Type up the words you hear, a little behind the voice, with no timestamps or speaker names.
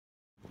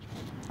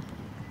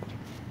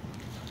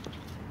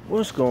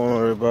What's going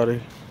on,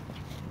 everybody?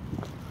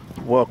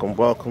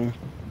 Welcome.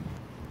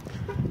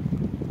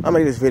 I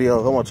made this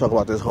video. I want to talk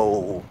about this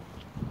whole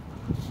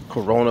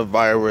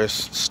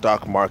coronavirus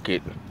stock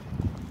market,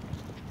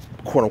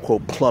 quote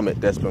unquote,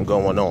 plummet that's been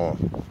going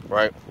on,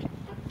 right?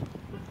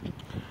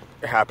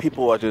 And how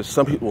people are just,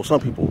 some people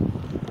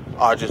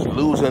are just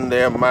losing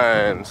their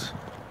minds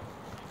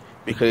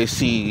because they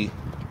see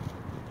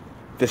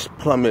this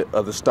plummet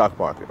of the stock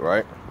market,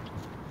 right?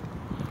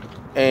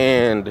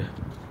 And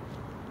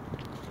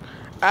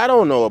I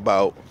don't know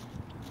about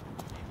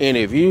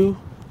any of you,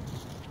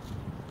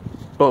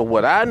 but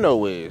what I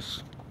know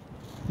is,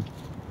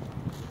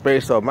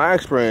 based on my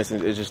experience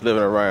is just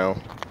living around,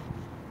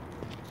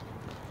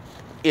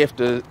 if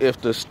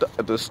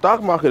the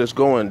stock market is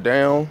going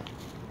down,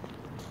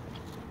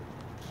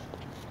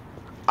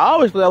 I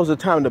always thought that was the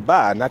time to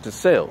buy, not to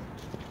sell.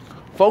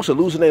 Folks are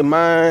losing their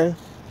mind,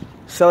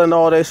 selling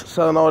all their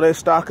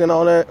stock and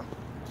all that.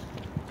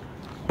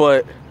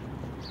 But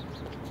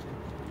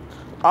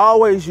I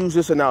always use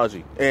this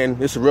analogy, and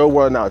it's a real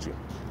world analogy.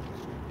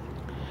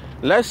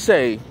 Let's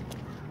say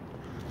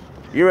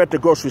you're at the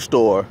grocery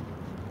store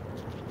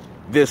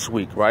this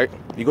week, right?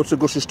 You go to the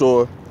grocery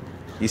store,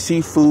 you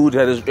see food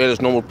at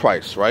its normal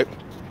price, right?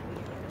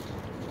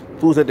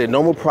 Food's at their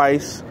normal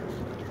price,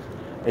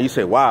 and you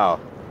say, wow,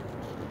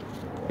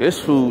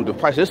 the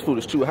price of this food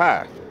is too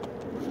high.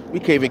 We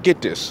can't even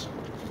get this,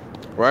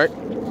 right?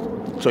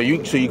 So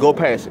you go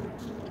past it.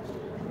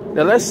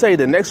 Now let's say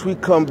the next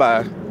week come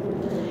by,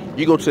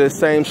 you go to the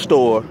same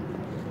store,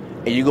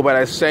 and you go by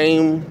that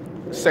same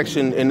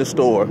section in the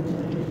store,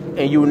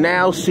 and you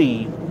now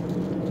see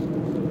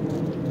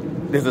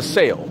there's a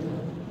sale.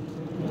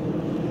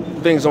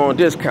 Things are on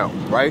discount,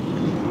 right?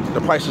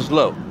 The price is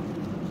low.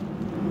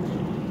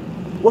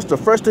 What's the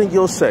first thing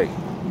you'll say?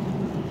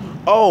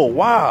 Oh,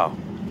 wow,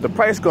 the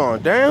price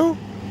gone down?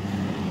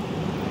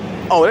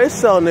 Oh, they're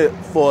selling it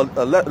for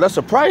a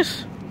lesser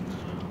price?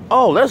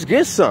 Oh, let's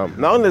get some.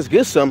 Not only let's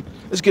get some,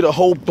 let's get a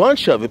whole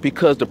bunch of it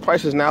because the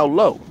price is now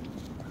low.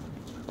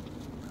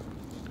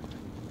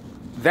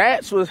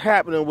 That's what's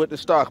happening with the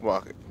stock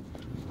market.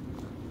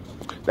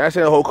 That's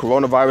the whole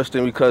coronavirus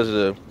thing because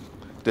of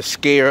the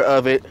scare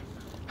of it.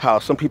 How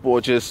some people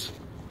are just,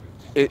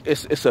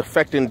 it's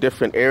affecting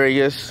different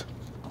areas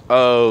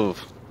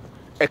of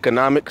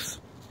economics.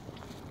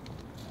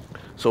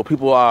 So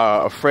people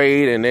are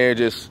afraid and they're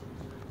just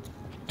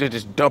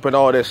dumping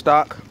all their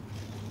stock.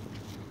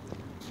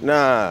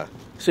 Nah,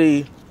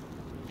 see,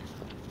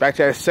 back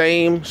to that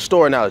same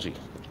store analogy.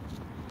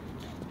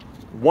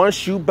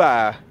 Once you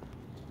buy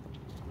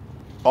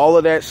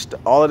all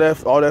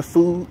that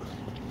food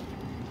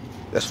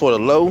that's for the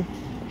low,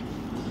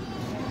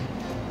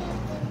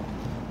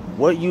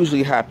 what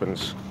usually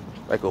happens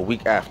like a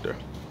week after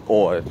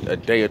or a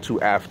day or two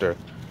after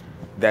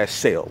that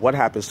sale? What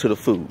happens to the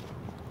food,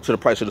 to the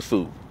price of the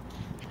food?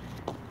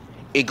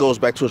 It goes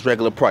back to its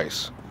regular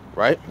price,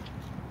 right?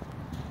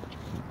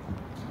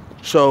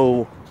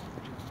 So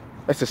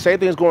that's the same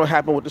thing that's going to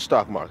happen with the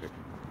stock market.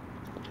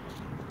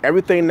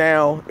 Everything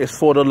now is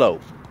for the low,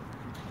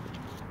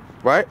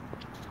 right?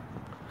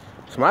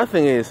 So my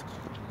thing is,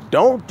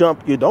 don't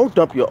dump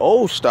your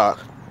old stock.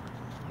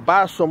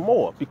 Buy some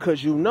more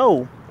because you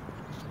know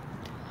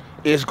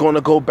it's going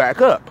to go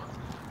back up.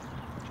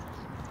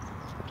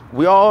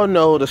 We all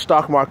know the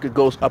stock market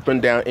goes up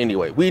and down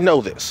anyway. We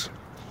know this.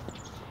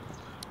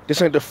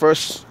 This ain't the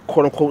first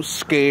quote unquote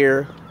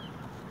scare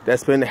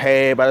that's been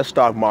had by the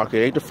stock market.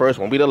 It ain't the first,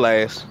 won't be the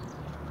last.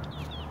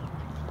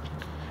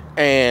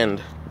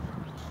 And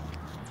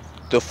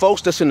the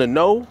folks that's in the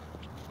know,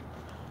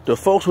 the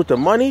folks with the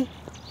money,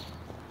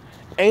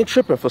 ain't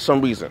tripping for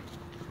some reason.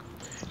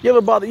 You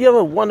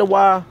ever wonder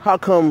why? How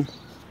come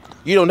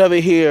you don't ever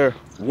hear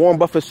Warren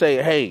Buffett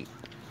say, hey,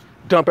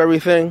 dump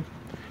everything?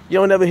 You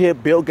don't ever hear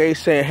Bill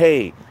Gates saying,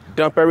 hey,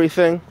 dump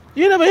everything?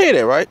 You never hear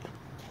that, right?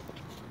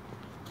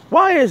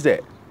 Why is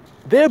that?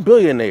 They're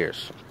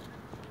billionaires.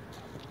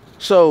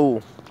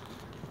 So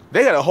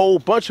they got a whole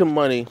bunch of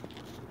money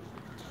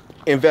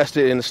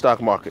invested in the stock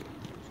market.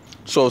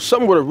 So if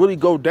something were to really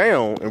go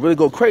down and really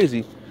go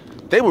crazy,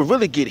 they would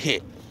really get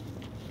hit.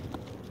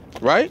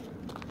 Right?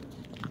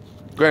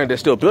 Granted, they're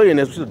still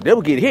billionaires, they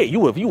would get hit. You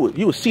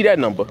would see that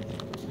number.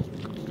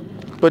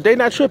 But they're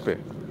not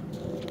tripping.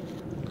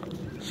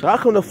 So how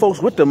come the folks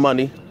with the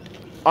money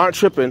aren't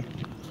tripping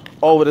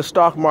over the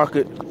stock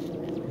market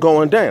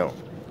going down?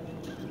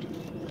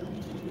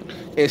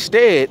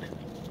 Instead,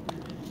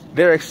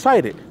 they're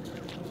excited.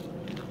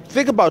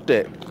 Think about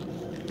that.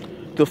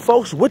 The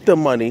folks with the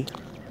money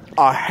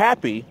are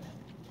happy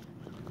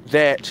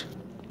that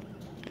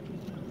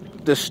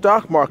the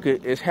stock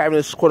market is having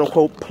this quote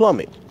unquote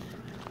plummet.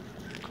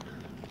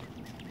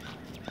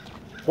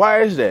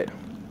 Why is that?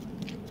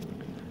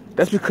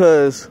 That's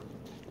because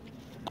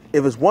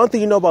if it's one thing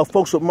you know about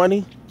folks with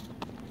money,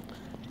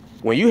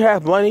 when you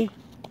have money,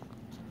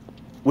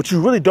 what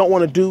you really don't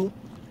want to do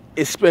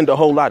is spend a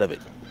whole lot of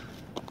it.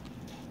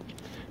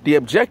 The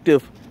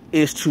objective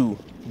is to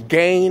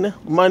gain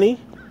money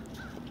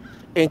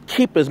and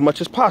keep as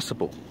much as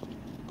possible.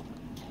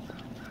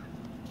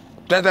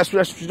 That's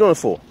what you're doing it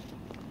for.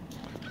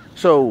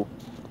 So,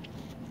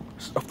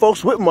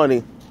 folks with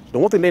money, the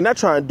one thing they're not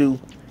trying to do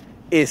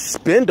is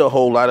spend a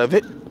whole lot of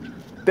it.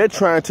 They're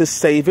trying to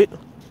save it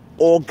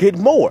or get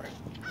more.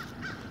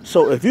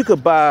 So if you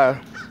could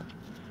buy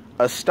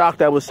a stock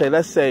that would say,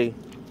 let's say,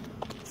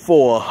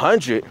 for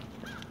 100,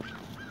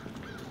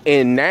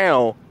 and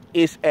now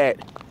it's at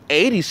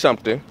 80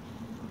 something,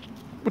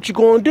 what you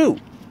gonna do?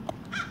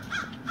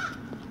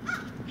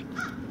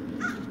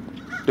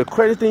 The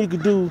crazy thing you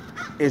could do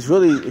is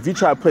really, if you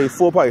try to play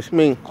full price. I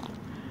mean,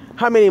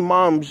 how many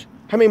moms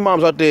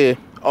out there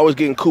always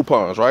getting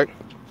coupons, right?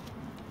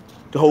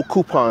 The whole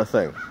coupon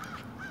thing.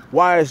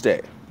 Why is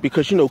that?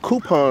 Because, you know,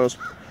 coupons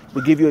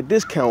will give you a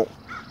discount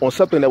on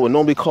something that would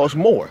normally cost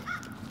more.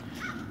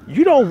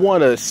 You don't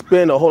want to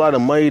spend a whole lot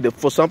of money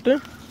for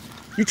something.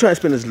 You try to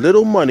spend as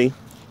little money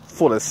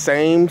for the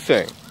same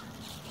thing.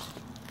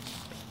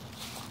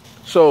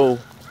 So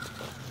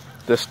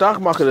the stock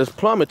market is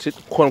plummeted,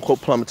 quote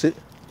unquote plummeted,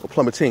 or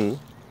plummeting.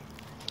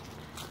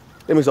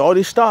 That means all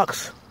these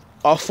stocks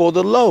are for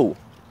the low.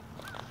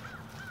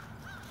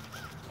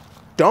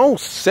 Don't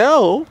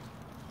sell.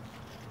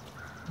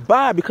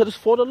 Buy because it's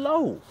for the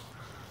low.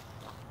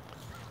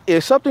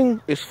 If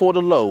something is for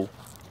the low,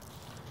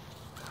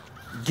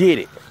 get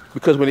it.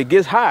 Because when it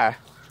gets high,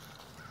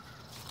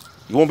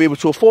 you won't be able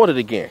to afford it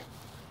again.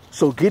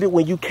 So get it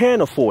when you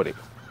can afford it.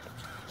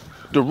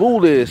 The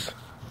rule is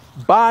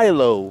buy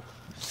low,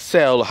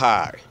 sell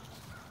high.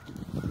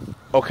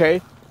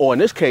 Okay? Or in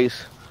this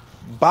case,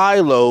 buy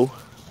low,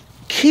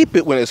 keep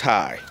it when it's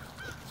high.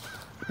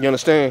 You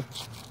understand?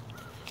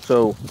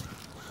 So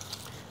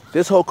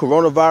this whole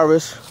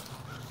coronavirus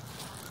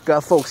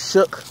got folks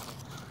shook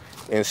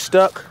and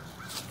stuck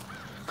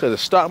because the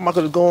stock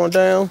market is going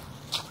down.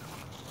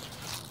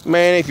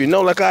 Man, if you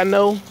know like I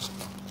know,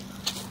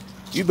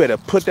 you better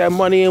put that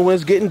money in when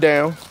it's getting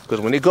down, because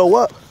when it go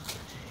up,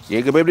 you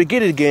ain't gonna be able to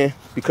get it again,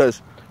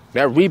 because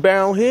that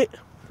rebound hit.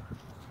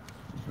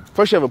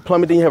 First you have a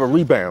plummet, then you have a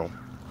rebound.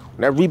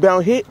 When that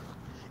rebound hit,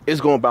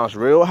 it's gonna bounce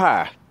real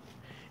high,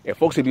 and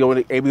folks will be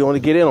able to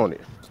get in on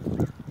it.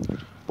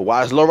 But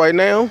while it's low right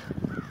now,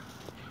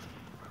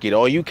 get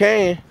all you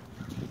can.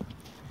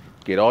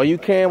 Get all you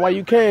can while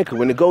you can, because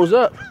when it goes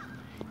up,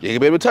 you ain't gonna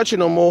be able to touch it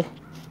no more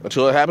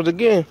until it happens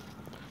again.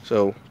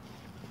 So,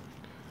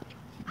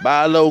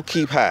 buy low,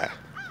 keep high.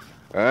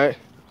 All right?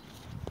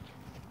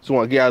 Just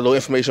want to get out a little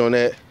information on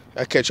that.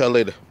 I'll catch y'all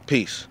later.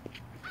 Peace.